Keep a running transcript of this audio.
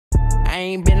I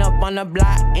ain't been up on the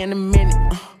block in a minute.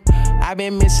 I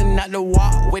been missing out the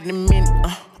walk with the minute.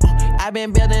 I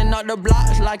been building up the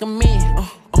blocks like a million.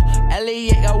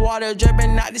 Elliot got water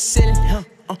dripping out the ceiling.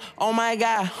 Oh my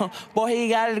God, boy, he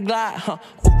got a Glock.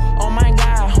 Oh my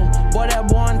God, boy, that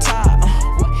boy on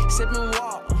top. Sipping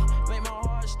walk, make my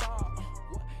heart stop.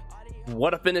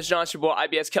 What up in this John, your boy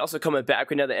Ibskelso coming back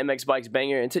with another MXBIKES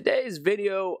banger. In today's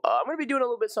video, I'm going to be doing a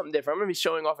little bit something different. I'm going to be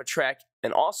showing off a track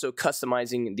and also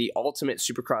customizing the ultimate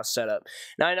Supercross setup.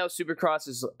 Now, I know Supercross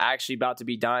is actually about to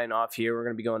be dying off here. We're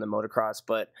going to be going to motocross,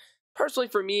 but personally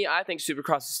for me, I think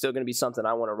Supercross is still going to be something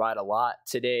I want to ride a lot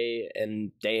today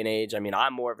and day and age. I mean,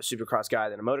 I'm more of a Supercross guy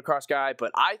than a motocross guy,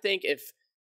 but I think if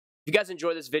you guys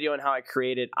enjoy this video and how I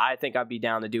created, I think I'd be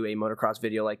down to do a motocross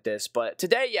video like this. But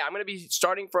today, yeah, I'm going to be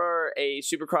starting for a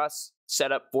Supercross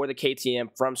setup for the KTM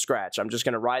from scratch. I'm just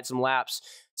going to ride some laps,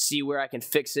 see where I can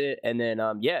fix it, and then,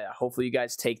 yeah, hopefully you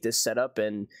guys take this setup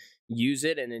and use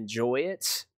it and enjoy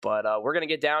it. But we're going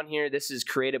to get down here. This is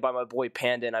created by my boy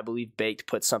Panda, and I believe Baked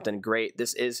put something great.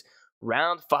 This is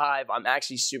round 5. I'm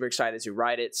actually super excited to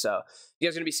ride it. So you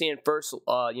guys are going to be seeing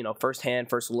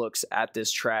first looks at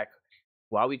this track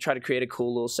while we try to create a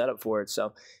cool little setup for it.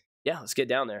 So yeah, let's get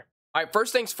down there. All right,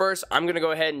 first things first, I'm going to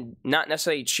go ahead and not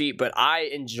necessarily cheat, but I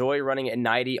enjoy running a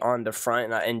 90 on the front,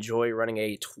 and I enjoy running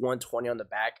a 120 on the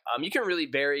back. You can really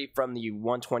vary from the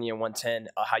 120 and 110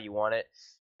 how you want it.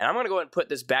 And I'm going to go ahead and put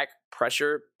this back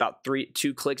pressure about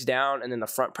 2 clicks down, and then the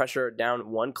front pressure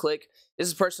down 1 click. This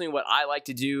is personally what I like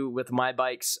to do with my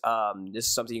bikes. This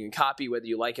is something you can copy whether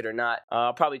you like it or not.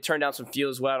 I'll probably turn down some fuel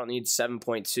as well. I don't need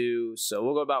 7.2, so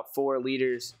we'll go about 4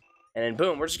 liters. And then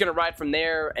boom, we're just going to ride from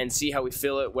there and see how we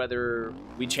feel it, whether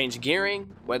we change gearing,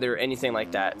 whether anything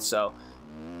like that. So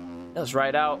let's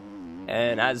ride out.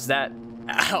 And as that,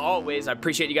 always, I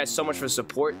appreciate you guys so much for the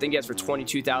support. Thank you guys for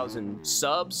 22,000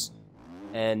 subs.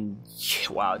 And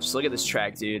wow, just look at this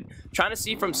track, dude. Trying to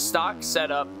see from stock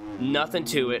setup, nothing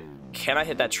to it. Can I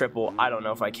hit that triple? I don't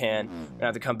know if I can. I'm gonna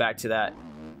have to come back to that.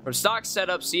 From stock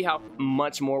setup, see how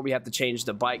much more we have to change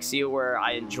the bike. See where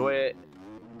I enjoy it.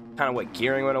 Kind of what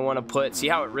gearing I want to put. See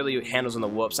how it really handles in the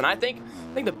whoops. And I think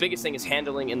the biggest thing is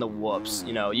handling in the whoops.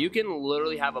 You know, you can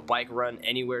literally have a bike run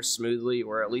anywhere smoothly,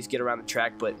 or at least get around the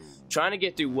track, but trying to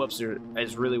get through whoops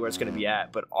is really where it's going to be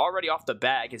at. But already off the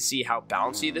bat, I can see how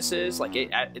bouncy this is. Like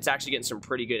it's actually getting some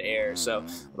pretty good air. So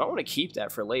I want to keep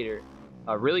that for later.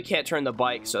 I really can't turn the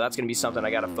bike, so that's going to be something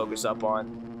I got to focus up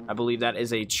on. I believe that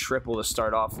is a triple to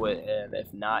start off with, and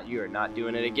if not, you are not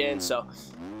doing it again. So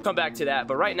come back to that.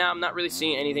 But right now, I'm not really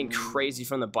seeing anything crazy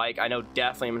from the bike. I know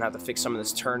definitely I'm gonna have to fix some of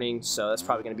this turning, so that's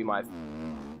probably gonna be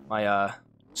my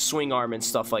swing arm and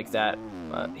stuff like that.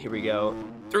 Here we go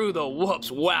through the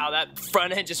whoops. Wow, that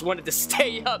front end just wanted to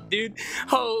stay up, dude.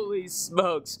 Holy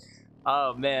smokes.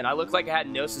 Oh man, I looked like I had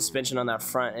no suspension on that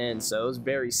front end, so it was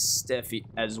very stiff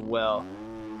as well.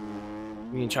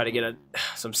 We can try to get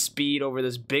some speed over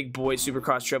this big boy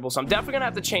Supercross triple. So I'm definitely gonna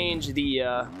have to change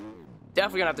the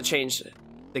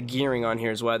the gearing on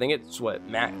here as well. I think it's what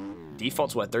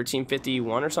default's what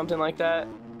 1351 or something like that.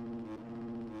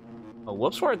 Oh,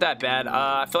 whoops weren't that bad.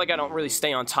 I feel like I don't really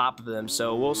stay on top of them,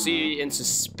 so we'll see in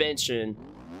suspension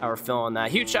how we're feeling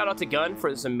that. Huge shout out to Gun for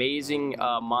this amazing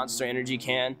Monster Energy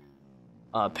can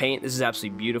paint. This is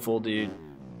absolutely beautiful, dude.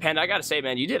 Panda, I gotta say,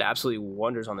 man, you did absolutely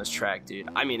wonders on this track, dude.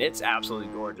 I mean, it's absolutely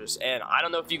gorgeous. And I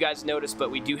don't know if you guys noticed, but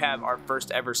we do have our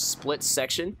first ever split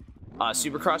section.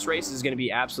 Supercross race is going to be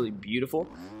absolutely beautiful.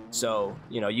 So,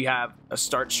 you know, you have a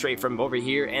start straight from over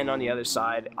here and on the other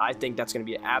side. I think that's going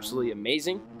to be absolutely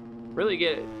amazing.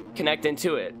 Really connect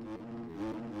into it.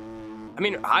 I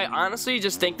mean, I honestly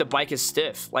just think the bike is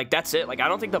stiff. Like, that's it. Like, I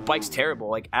don't think the bike's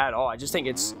terrible, like, at all. I just think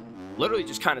it's literally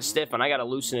just kind of stiff, and I got to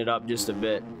loosen it up just a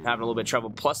bit. Having a little bit of trouble,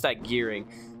 plus that gearing.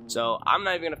 So, I'm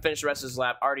not even going to finish the rest of this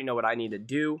lap. I already know what I need to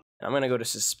do. I'm going to go to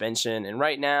suspension, and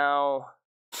right now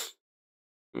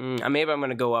maybe I'm going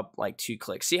to go up like 2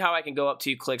 clicks. See how I can go up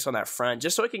 2 clicks on that front,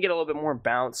 just so I can get a little bit more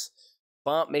bounce.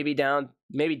 Bump, maybe down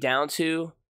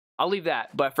 2. I'll leave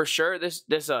that. But for sure, this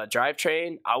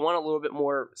drivetrain, I want a little bit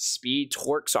more speed,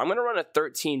 torque. So I'm going to run a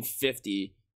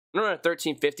 1350. I'm going to run a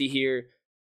 1350 here.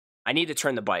 I need to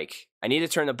turn the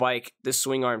bike. This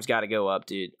swing arm's got to go up,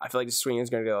 dude. I feel like the swing arm's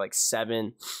going to go like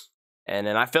 7. And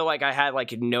then I feel like I had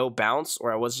like no bounce,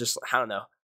 or I was just, I don't know.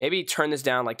 Maybe turn this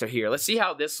down like to here. Let's see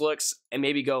how this looks, and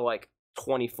maybe go like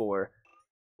 24.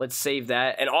 Let's save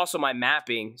that. And also my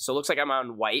mapping. So it looks like I'm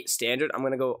on white standard. I'm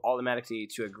going to go automatically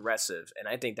to aggressive, and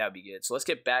I think that would be good. So let's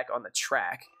get back on the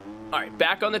track. All right,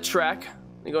 back on the track.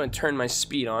 Let me go and turn my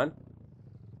speed on.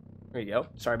 There you go.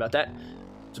 Sorry about that.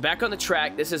 So back on the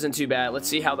track. This isn't too bad. Let's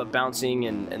see how the bouncing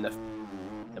and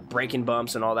the braking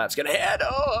bumps and all that's gonna hit.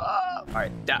 All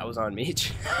right, that was on me.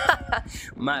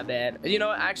 My bad. You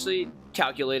know, actually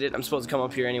calculated. I'm supposed to come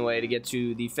up here anyway to get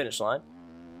to the finish line.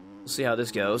 We'll see how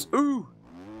this goes. Ooh,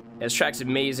 yeah, this track's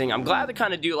amazing. I'm glad to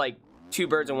kind of do like 2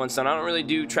 birds in 1 stone. I don't really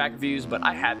do track reviews, but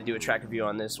I had to do a track review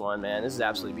on this one, man. This is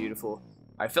absolutely beautiful.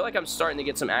 I feel like I'm starting to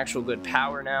get some actual good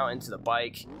power now into the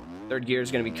bike. 3rd gear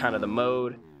is going to be kind of the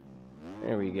mode.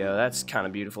 There we go. That's kind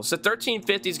of beautiful. So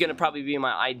 1350 is going to probably be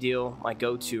my ideal, my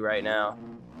go-to right now.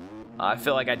 I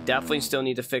feel like I definitely still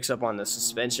need to fix up on the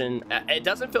suspension. It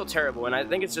doesn't feel terrible, and I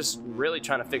think it's just really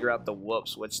trying to figure out the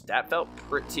whoops, which that felt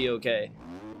pretty okay.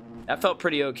 That felt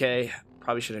pretty okay.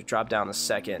 Probably should have dropped down a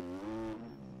second.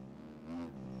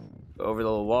 Go over the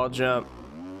little wall jump.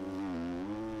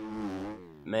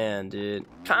 Man, dude.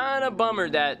 Kind of bummer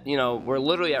that, you know, we're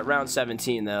literally at round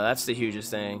 17, though. That's the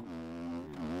hugest thing.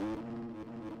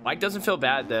 Bike doesn't feel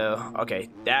bad, though. Okay,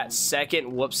 that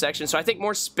second whoop section. So I think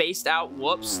more spaced out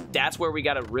whoops, that's where we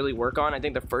got to really work on. I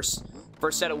think the first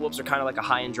set of whoops are kind of like a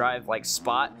high-end drive like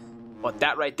spot. But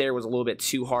that right there was a little bit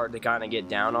too hard to kind of get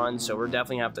down on. So we're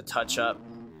definitely going to have to touch up.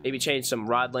 Maybe change some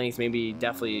rod length. Maybe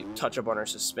definitely touch up on our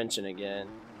suspension again.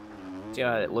 See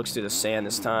how it looks through the sand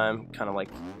this time. Kind of like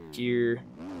here.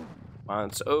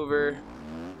 Once over.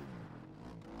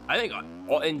 I think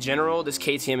in general, this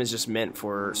KTM is just meant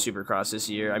for Supercross this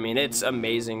year. I mean, it's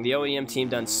amazing. The OEM team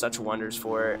done such wonders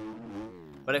for it.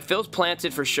 But it feels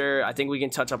planted for sure. I think we can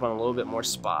touch up on a little bit more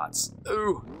spots.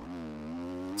 Ooh.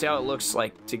 See how it looks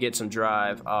like to get some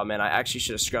drive. Oh, man, I actually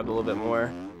should have scrubbed a little bit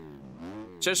more.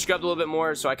 Should have scrubbed a little bit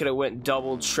more so I could have went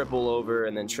double, triple over,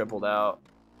 and then tripled out.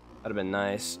 That'd have been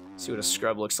nice. See what a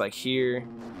scrub looks like here.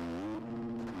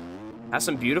 Has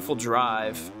some beautiful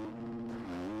drive.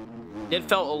 It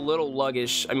felt a little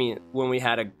luggish. I mean, when we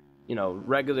had a, you know,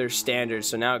 regular standard,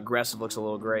 so now aggressive looks a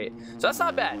little great. So that's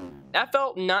not bad. That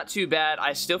felt not too bad.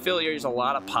 I still feel there's a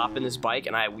lot of pop in this bike,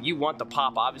 and you want the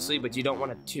pop obviously, but you don't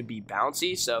want it to be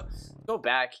bouncy. So go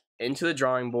back into the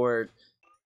drawing board.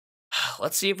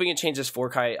 Let's see if we can change this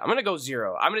fork height. I'm gonna go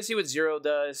 0. I'm gonna see what 0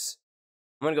 does.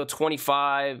 I'm gonna go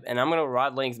 25, and I'm gonna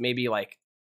rod length maybe like.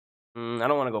 I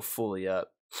don't want to go fully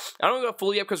up. I don't want to go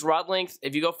fully up because rod length.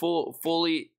 If you go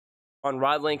fully on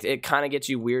rod length, it kind of gets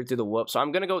you weird through the whoop. So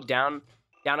I'm gonna go down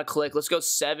a click. Let's go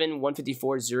 7,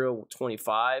 154, 0,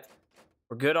 25.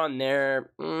 We're good on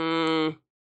there.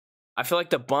 I feel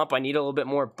like the bump. I need a little bit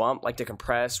more bump, like to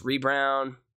compress.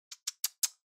 Rebrown.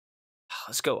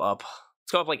 Let's go up.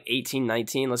 Let's go up like 18,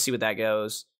 19. Let's see what that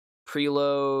goes.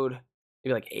 Preload.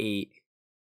 Maybe like 8.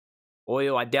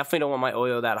 Oil. I definitely don't want my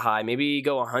oil that high. Maybe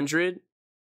go 100.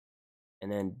 And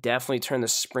then definitely turn the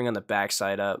spring on the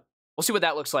backside up. We'll see what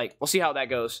that looks like. We'll see how that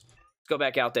goes. Let's go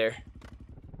back out there.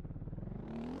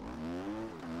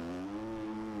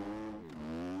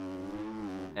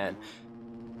 And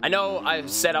I know I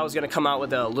said I was going to come out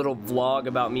with a little vlog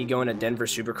about me going to Denver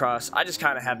Supercross. I just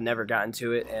kind of have never gotten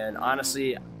to it. And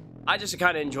honestly, I just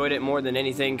kind of enjoyed it more than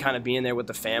anything, kind of being there with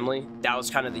the family. That was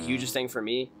kind of the hugest thing for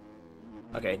me.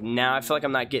 Okay, now I feel like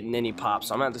I'm not getting any pops,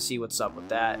 so I'm going to have to see what's up with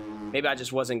that. Maybe I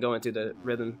just wasn't going through the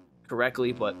rhythm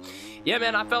correctly, but yeah,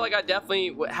 man, I felt like I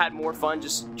definitely had more fun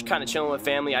just kind of chilling with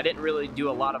family. I didn't really do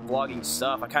a lot of vlogging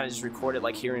stuff. I kind of just recorded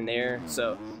like here and there,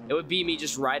 so it would be me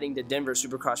just riding the Denver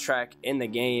Supercross track in the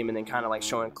game and then kind of like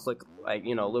showing like,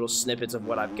 you know, little snippets of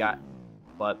what I've got.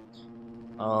 But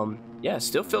yeah,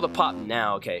 still feel the pop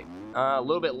now. Okay, a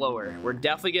little bit lower. We're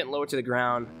definitely getting lower to the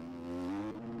ground,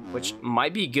 which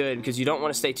might be good because you don't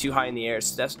want to stay too high in the air,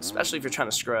 especially if you're trying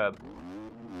to scrub.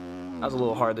 That was a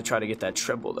little hard to try to get that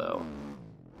triple, though.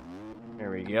 There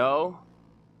we go.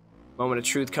 Moment of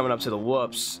truth coming up to the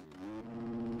whoops.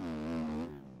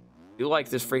 You like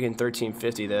this freaking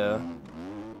 1350, though.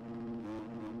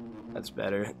 That's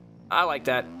better. I like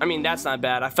that. I mean, that's not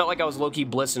bad. I felt like I was low-key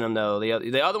blissing him, though.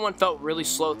 The other one felt really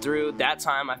slow through. That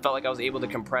time, I felt like I was able to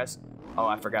compress. Oh,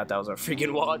 I forgot that was a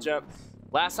freaking wall jump.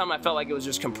 Last time, I felt like it was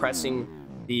just compressing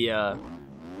the...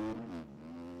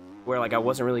 where like I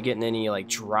wasn't really getting any like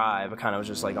drive. I kind of was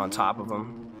just like on top of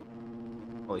them.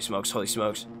 Holy smokes, holy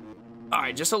smokes. All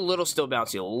right, just a little still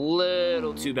bouncy, a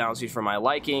little too bouncy for my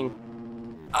liking.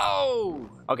 Oh,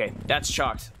 okay, that's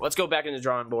chalked. Let's go back in the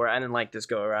drawing board. I didn't like this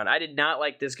go around. I did not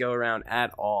like this go around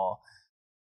at all.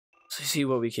 Let's see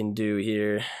what we can do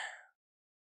here.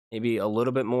 Maybe a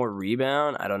little bit more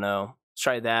rebound. I don't know. Let's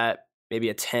try that. Maybe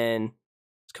a 10.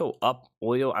 Let's go up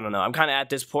oil. I don't know. I'm kind of at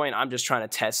this point. I'm just trying to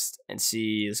test and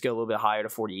see. Let's go a little bit higher to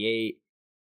 48.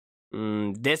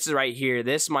 This is right here.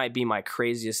 This might be my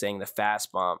craziest thing, the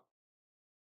fast bump.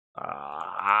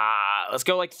 Let's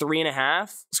go like 3.5.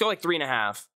 Let's go like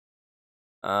 3.5.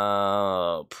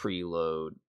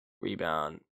 Preload.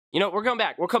 Rebound. You know, we're coming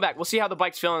back. We'll come back. We'll see how the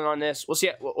bike's feeling on this. We'll see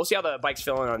how the bike's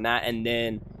feeling on that, and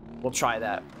then we'll try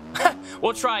that.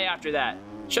 We'll try after that.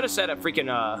 Should have set a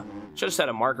freaking should have set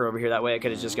a marker over here. That way I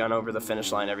could have just gone over the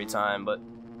finish line every time, but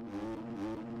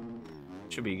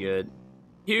should be good.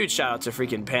 Huge shout out to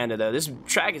freaking Panda though. This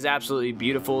track is absolutely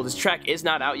beautiful. This track is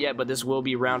not out yet, but this will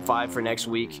be round 5 for next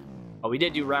week. We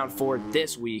did do round 4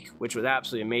 this week, which was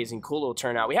absolutely amazing. Cool little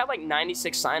turnout. We had like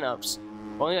 96 signups.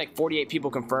 Only like 48 people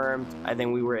confirmed. I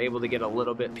think we were able to get a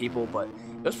little bit people, but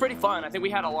it was pretty fun. I think we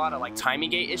had a lot of like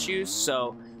timing gate issues,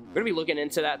 so we're gonna be looking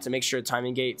into that to make sure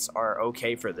timing gates are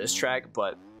okay for this track.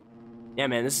 But yeah,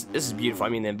 man, this is beautiful. I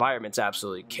mean, the environment's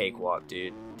absolutely cakewalk,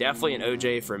 dude. Definitely an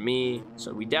OJ for me.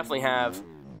 So we definitely have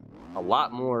a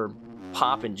lot more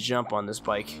pop and jump on this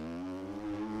bike.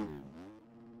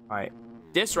 All right.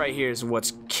 This right here is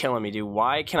what's killing me, dude.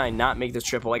 Why can I not make this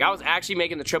triple? Like, I was actually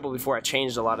making the triple before I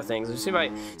changed a lot of things. Let's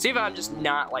see if I'm just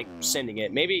not, like, sending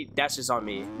it. Maybe that's just on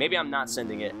me. Maybe I'm not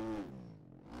sending it.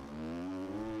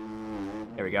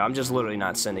 There we go. I'm just literally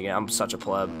not sending it. I'm such a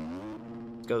pleb.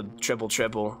 Let's go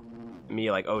triple.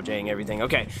 Me, like, OJing everything.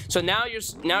 Okay, so now you're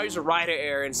a rider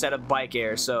error instead of bike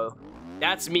error. So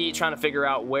that's me trying to figure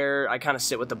out where I kind of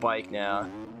sit with the bike now.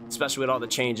 Especially with all the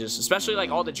changes, especially like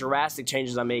all the drastic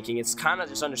changes I'm making. It's kind of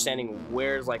just understanding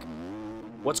where's like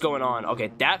what's going on. Okay,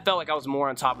 that felt like I was more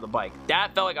on top of the bike.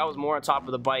 That felt like I was more on top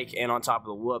of the bike and on top of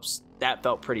the whoops. That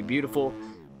felt pretty beautiful.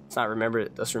 Let's remember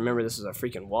this is a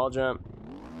freaking wall jump.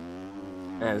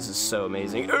 And this is so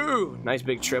amazing. Ooh, nice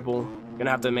big triple.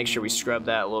 Gonna have to make sure we scrub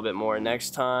that a little bit more next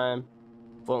time.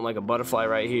 Floating like a butterfly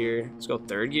right here. Let's go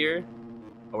 3rd gear.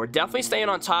 We're definitely staying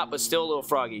on top, but still a little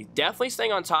froggy. Definitely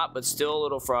staying on top, but still a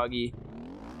little froggy.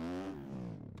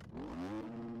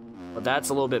 But that's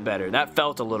a little bit better. That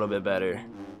felt a little bit better.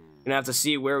 Gonna have to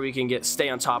see where we can stay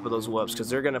on top of those whoops, because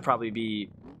they're gonna probably be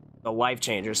a life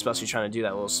changer, especially trying to do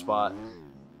that little spot.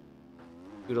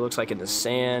 Dude, it looks like in the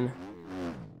sand. I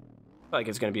feel like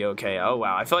it's gonna be okay. Oh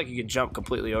wow, I feel like you could jump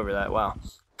completely over that. Wow.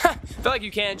 I feel like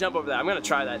you can jump over that. I'm gonna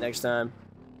try that next time.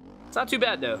 It's not too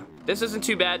bad though. This isn't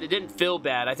too bad. It didn't feel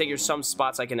bad. I think there's some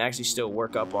spots I can actually still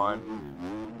work up on.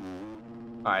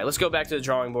 All right, let's go back to the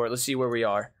drawing board. Let's see where we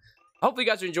are. Hopefully you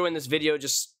guys are enjoying this video.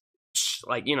 Just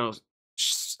like, you know,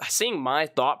 seeing my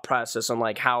thought process on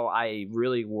like how I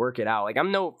really work it out. Like,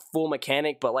 I'm no full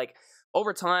mechanic, but like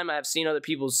over time I've seen other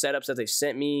people's setups that they've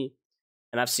sent me,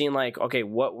 and I've seen like, okay,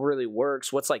 what really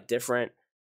works, what's like different.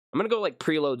 I'm gonna go like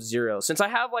preload 0. Since I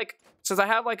have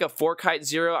like a fork height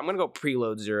 0, I'm gonna go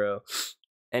preload 0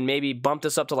 and maybe bump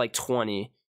this up to like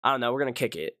 20. I don't know, we're gonna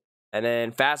kick it. And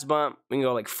then fast bump, we can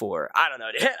go like 4. I don't know,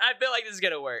 dude. I feel like this is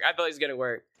gonna work. I feel like it's gonna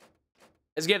work.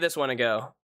 Let's give this one a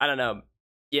go. I don't know.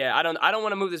 Yeah, I don't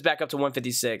want to move this back up to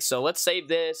 156. So let's save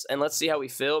this and let's see how we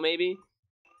feel. Maybe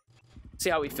see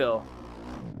how we feel.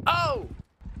 Oh,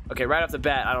 okay, right off the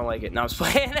bat, I don't like it. No, I was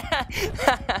playing.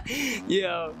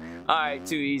 Yo, all right,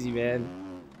 too easy, man.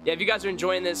 Yeah, if you guys are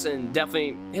enjoying this, and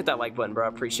definitely hit that like button, bro. I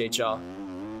appreciate y'all.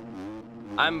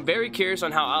 I'm very curious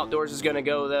on how outdoors is gonna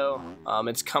go, though.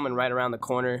 It's coming right around the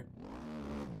corner.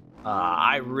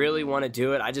 I really want to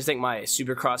do it. I just think my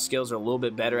Supercross skills are a little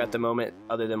bit better at the moment,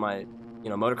 other than my, you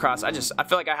know, motocross. I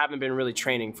feel like I haven't been really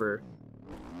training for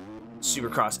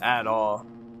Supercross at all.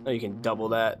 Oh, you can double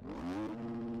that.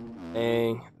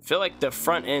 Dang. I feel like the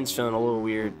front end's feeling a little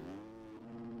weird.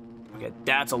 Okay,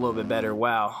 that's a little bit better.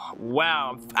 Wow.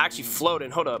 Wow, I'm actually floating.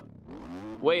 Hold up.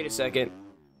 Wait a second.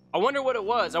 I wonder what it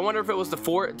was. I wonder if it was the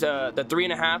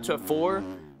 3.5 to a 4.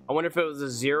 I wonder if it was a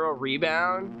 0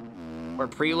 rebound or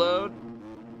preload.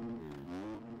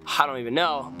 I don't even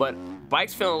know, but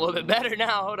bike's feeling a little bit better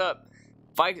now. Hold up.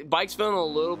 Bike's feeling a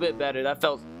little bit better. That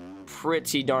felt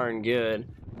pretty darn good.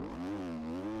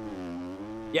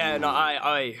 Yeah, no,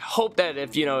 I hope that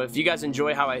if you guys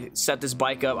enjoy how I set this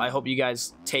bike up, I hope you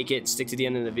guys take it, stick to the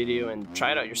end of the video, and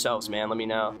try it out yourselves, man. Let me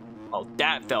know. Oh,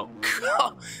 that felt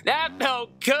good. That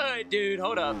felt good, dude.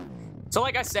 Hold up. So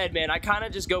like I said, man, I kind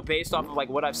of just go based off of like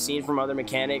what I've seen from other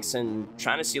mechanics and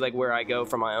trying to see like where I go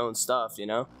for my own stuff, you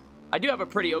know? I do have a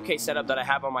pretty okay setup that I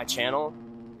have on my channel,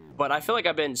 but I feel like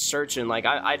I've been searching. Like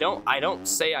I don't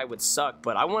say I would suck,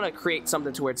 but I want to create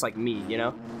something to where it's like me, you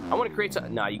know? I want to create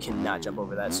no, you cannot jump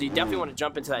over that. So you definitely want to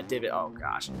jump into that divot. Oh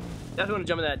gosh. Definitely want to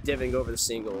jump into that divot and go over the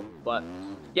single. But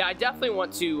yeah, I definitely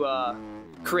want to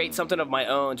create something of my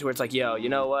own to where it's like, yo, you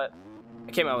know what?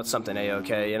 I came out with something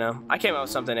a-okay, you know? I came out with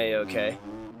something a-okay.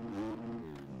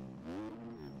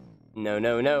 No,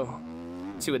 no, no.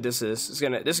 Let's see what this is. This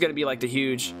is gonna be like the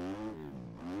huge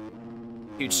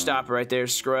stopper right there,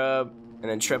 scrub,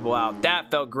 and then triple out. That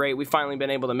felt great. We finally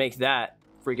been able to make that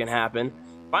freaking happen.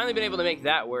 Finally been able to make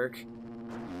that work.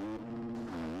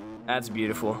 That's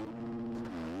beautiful.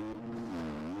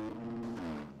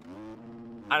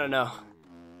 I don't know.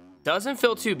 Doesn't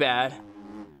feel too bad.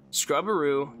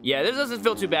 Scrubberoo. Yeah, this doesn't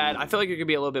feel too bad. I feel like it could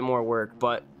be a little bit more work,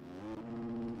 but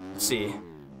let's see.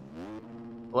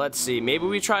 Let's see. Maybe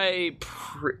we try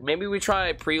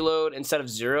preload instead of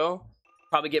 0.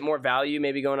 Probably get more value.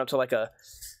 Maybe going up to like a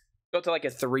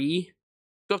 3.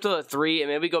 Go up to a 3, and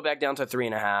maybe go back down to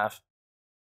 3.5.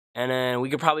 And then we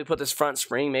could probably put this front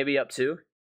spring maybe up 2.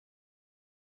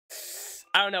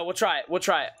 I don't know. We'll try it. We'll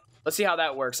try it. Let's see how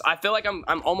that works. I feel like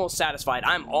I'm almost satisfied.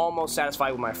 I'm almost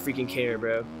satisfied with my freaking care,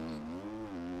 bro.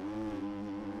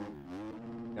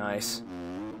 Nice.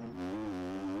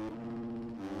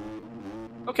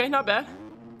 Okay, not bad.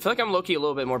 I feel like I'm low-key a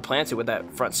little bit more planted with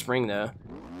that front spring, though.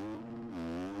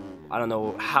 I don't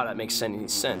know how that makes any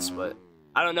sense, but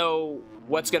I don't know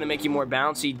what's going to make you more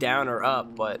bouncy, down or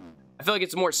up, but I feel like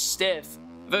it's more stiff.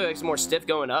 I feel like it's more stiff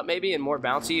going up, maybe, and more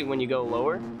bouncy when you go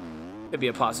lower. Could be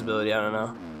a possibility. I don't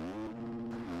know.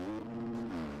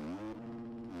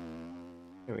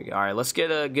 Here we go. All right, let's get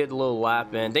a good little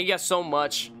lap in. Thank you guys so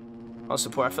much on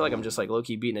support. I feel like I'm just like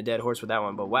low-key beating a dead horse with that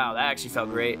one, but wow, that actually felt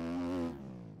great.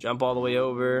 Jump all the way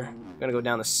over. I'm gonna go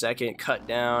down the second, cut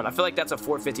down. I feel like that's a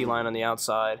 450 line on the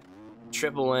outside.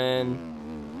 Triple in.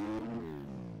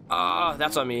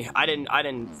 That's on me. I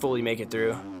didn't fully make it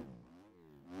through.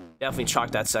 Definitely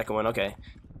chalked that second one. Okay.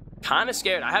 Kind of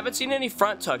scared. I haven't seen any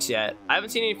front tucks yet. I haven't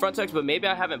seen any front tucks, but maybe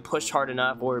I haven't pushed hard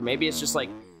enough, or maybe it's just like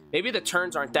maybe the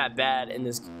turns aren't that bad in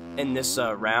this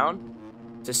round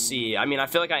to see. I mean, I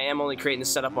feel like I am only creating the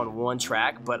setup on one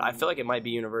track, but I feel like it might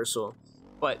be universal.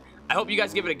 But I hope you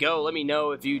guys give it a go. Let me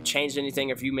know if you changed anything,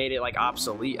 if you made it like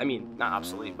obsolete. I mean, not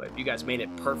obsolete, but if you guys made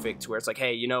it perfect where it's like,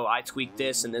 hey, you know, I tweaked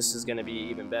this and this is going to be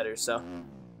even better. So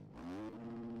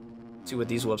see what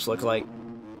these whoops look like.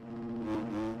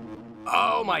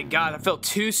 Oh my god, I felt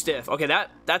too stiff. Okay,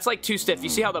 that's like too stiff. You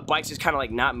see how the bike's just kind of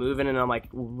like not moving and I'm like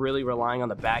really relying on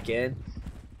the back end?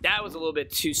 That was a little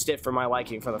bit too stiff for my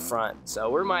liking for the front. So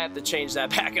we might have to change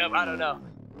that back up. I don't know.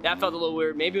 That felt a little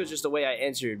weird. Maybe it was just the way I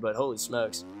entered, but holy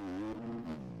smokes.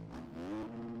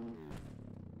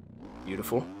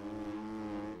 Beautiful.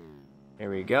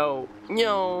 There we go.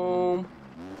 Yo.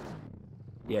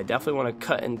 Yeah, definitely want to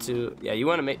cut into... Yeah, you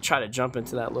want to try to jump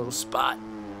into that little spot.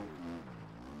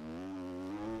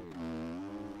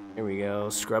 Here we go.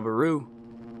 Scrubberoo.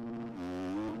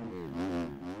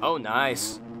 Oh,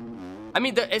 nice. I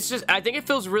mean, it's just... I think it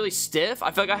feels really stiff.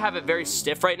 I feel like I have it very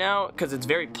stiff right now because it's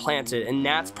very planted, and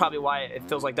that's probably why it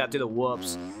feels like that through the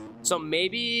whoops. So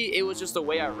maybe it was just the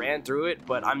way I ran through it,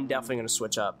 but I'm definitely going to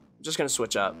switch up. Just going to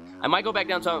switch up. I might go back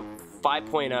down to a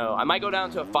 5.0. I might go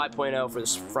down to a 5.0 for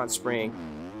this front spring.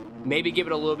 Maybe give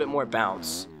it a little bit more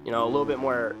bounce. You know, a little bit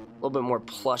more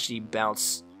plushy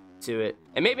bounce to it.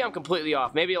 And maybe I'm completely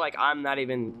off. Maybe like I'm not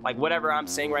even like whatever I'm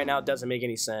saying right now doesn't make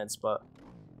any sense, but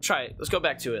try it. Let's go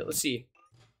back to it. Let's see.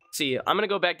 I'm going to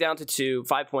go back down to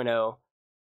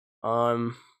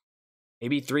 5.0.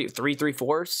 Maybe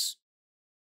 3/4.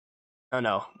 Oh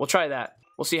no. We'll try that.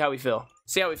 We'll see how we feel.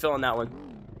 See how we feel on that one.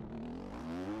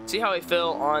 See how we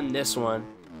feel on this one.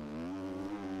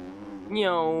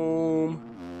 Yo.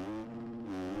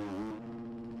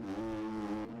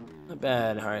 Not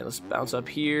bad. All right, let's bounce up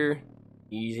here.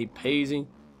 Easy peasy.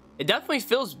 It definitely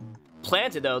feels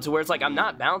planted though, to where it's like I'm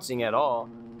not bouncing at all.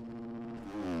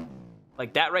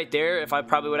 Like that right there, if I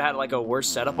probably would have had like a worse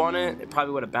setup on it, it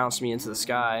probably would have bounced me into the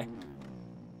sky.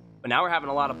 But now we're having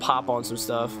a lot of pop on some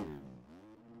stuff.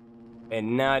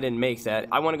 And now I didn't make that.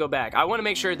 I want to go back. I want to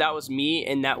make sure that was me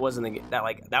and that wasn't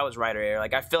that was rider air.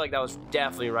 Like I feel like that was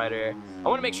definitely rider air. I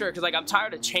want to make sure because like I'm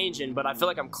tired of changing, but I feel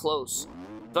like I'm close.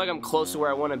 I feel like I'm close to where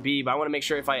I want to be, but I want to make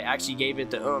sure if I actually gave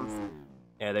it the oomph.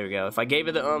 Yeah, there we go. If I gave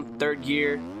it the oomph, third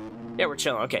gear. Yeah, we're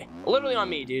chilling. Okay, literally on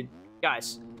me, dude.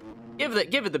 Guys, give it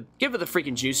the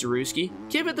freaking juicerooski.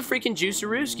 Give it the freaking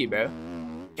juicerooski, bro.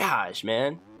 Gosh,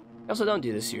 man. Also, don't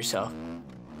do this to yourself.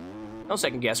 No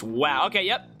second guess. Wow. Okay.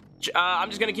 Yep. I'm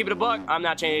just gonna keep it a buck. I'm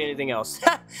not changing anything else.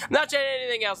 I'm not changing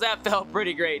anything else. That felt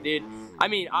pretty great, dude. I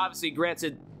mean, obviously,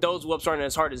 granted, those whoops aren't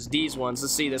as hard as these ones.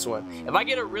 Let's see this one. If I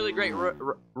get a really great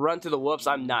run through the whoops,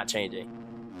 I'm not changing.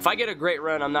 If I get a great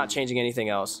run, I'm not changing anything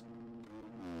else.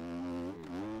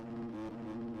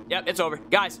 Yep, it's over.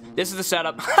 Guys, this is the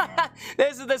setup.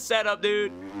 This is the setup,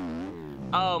 dude.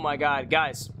 Oh, my God.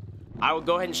 Guys, I will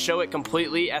go ahead and show it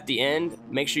completely at the end.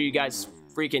 Make sure you guys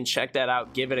freaking check that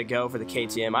out. Give it a go for the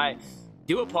KTM. I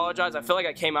do apologize. I feel like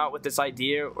I came out with this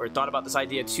idea or thought about this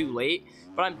idea too late,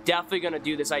 but I'm definitely going to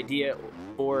do this idea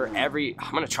for I'm going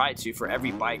to try it to for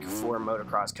every bike for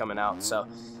motocross coming out. So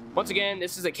once again,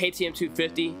 this is a KTM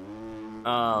 250.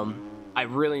 I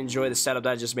really enjoy the setup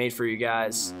that I just made for you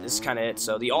guys. This is kind of it.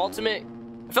 So the ultimate,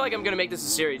 I feel like I'm going to make this a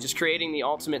series, just creating the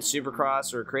ultimate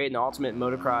Supercross or creating the ultimate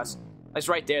motocross. It's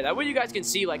right there. That way you guys can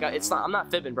see, like, I'm not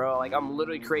fibbing, bro. Like, I'm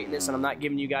literally creating this, and I'm not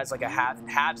giving you guys, like, a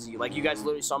halvesy. Like, you guys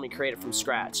literally saw me create it from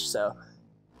scratch. So,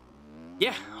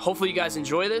 yeah, hopefully you guys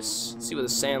enjoy this. Let's see what the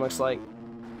sand looks like.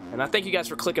 And I thank you guys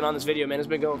for clicking on this video, man. It's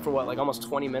been going for, what, like, almost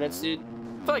 20 minutes, dude?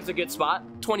 I feel like it's a good spot.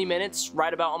 20 minutes,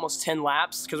 right about almost 10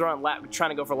 laps, because we're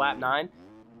trying to go for lap 9.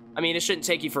 I mean, it shouldn't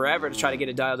take you forever to try to get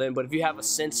it dialed in, but if you have a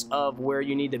sense of where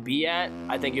you need to be at,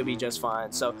 I think you'll be just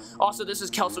fine. So, also, this is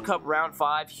Kelso Cup Round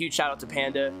 5. Huge shout out to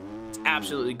Panda. It's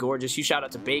absolutely gorgeous. Huge shout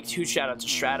out to Baked. Huge shout out to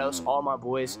Stratos. All my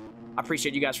boys. I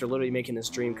appreciate you guys for literally making this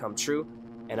dream come true.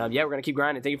 And, yeah, we're going to keep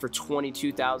grinding. Thank you for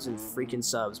 22,000 freaking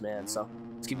subs, man. So,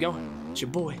 let's keep going. It's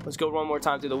your boy. Let's go one more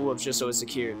time through the whoops just so it's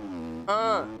secured.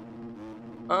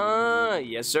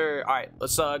 Yes, sir. All right,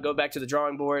 let's go back to the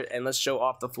drawing board, and let's show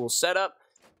off the full setup.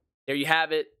 There you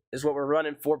have it. This is what we're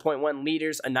running. 4.1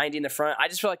 liters, a 90 in the front. I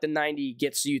just feel like the 90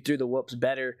 gets you through the whoops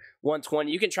better.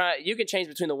 120. You can change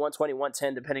between the 120 and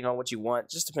 110 depending on what you want.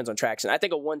 Just depends on traction. I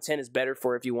think a 110 is better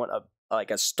for if you want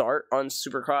a start on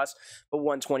Supercross, but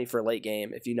 120 for late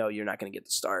game if you know you're not going to get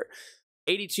the start.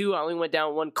 82. I only went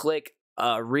down 1 click.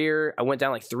 Rear, I went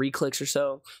down like 3 clicks or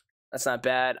so. That's not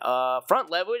bad. Front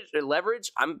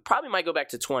leverage, I probably might go back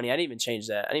to 20. I didn't even change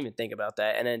that. I didn't even think about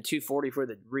that. And then 240 for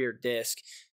the rear disc.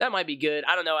 That might be good.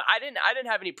 I don't know. I didn't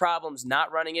have any problems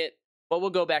not running it, but we'll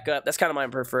go back up. That's kind of my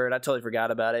preferred. I totally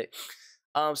forgot about it.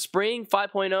 Spring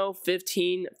 5.0,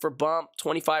 15 for bump,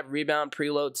 25 rebound,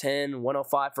 preload 10,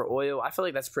 105 for oil. I feel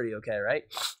like that's pretty okay, right?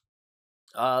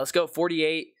 Let's go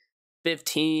 48,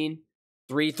 15,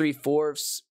 3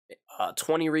 3/4,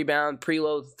 20 rebound,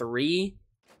 preload 3.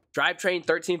 Drivetrain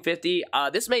 1350.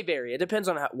 This may vary. It depends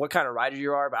on what kind of rider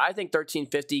you are, but I think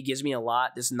 1350 gives me a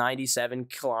lot. This 97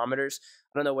 kilometers.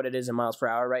 I don't know what it is in miles per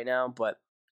hour right now, but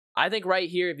I think right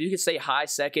here, if you can stay high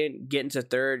second, get into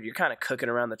third, you're kind of cooking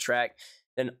around the track.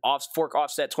 Then fork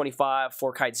offset 25,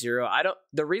 fork height 0.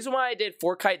 The reason why I did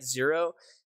fork height 0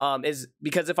 is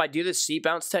because if I do the seat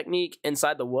bounce technique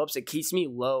inside the whoops, it keeps me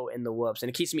low in the whoops, and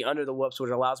it keeps me under the whoops, which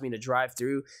allows me to drive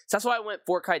through. So that's why I went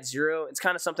fork height 0. It's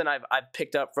kind of something I've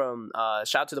picked up from,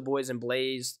 shout out to the boys in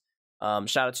Blaze.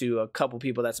 Shout out to a couple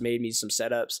people that's made me some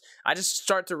setups. I just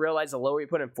start to realize the lower you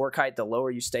put in fork height, the lower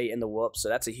you stay in the whoops. So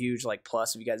that's a huge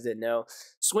plus if you guys didn't know.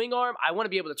 Swing arm, I want to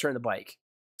be able to turn the bike.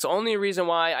 It's the only reason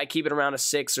why I keep it around a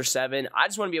 6 or 7. I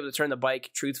just want to be able to turn the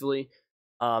bike, truthfully.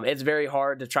 It's very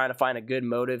hard to try to find a good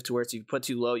motive to where if you put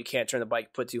too low, you can't turn the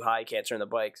bike, put too high, you can't turn the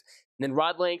bikes. And then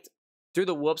rod length, through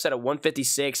the whoops at a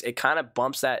 156, it kind of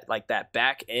bumps that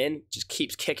back end, just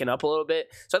keeps kicking up a little bit.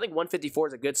 So I think 154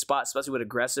 is a good spot, especially with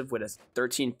aggressive with a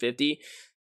 1350.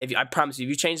 I promise you, if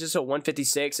you change this to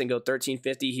 156 and go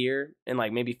 1350 here and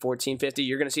maybe 1450,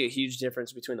 you're gonna see a huge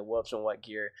difference between the whoops and what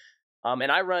gear.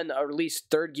 And I run at least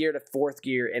 3rd gear to 4th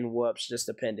gear in whoops, just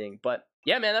depending. But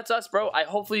yeah, man, that's us, bro.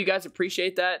 Hopefully you guys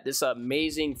appreciate that. This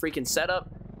amazing freaking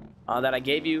setup that I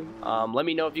gave you. Let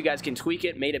me know if you guys can tweak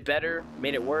it, made it better,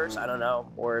 made it worse. I don't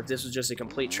know, or if this was just a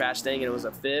complete trash thing and it was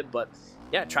a fib. But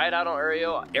yeah, try it out on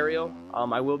Aerial.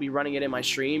 I will be running it in my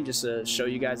stream just to show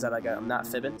you guys that I'm not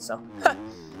fibbing. So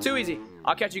too easy.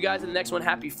 I'll catch you guys in the next one.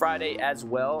 Happy Friday as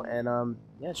well. And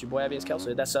yeah, it's your boy Ibskelso.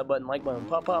 Hit that sub button, like button,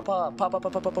 pop.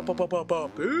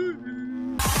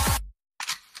 Peace.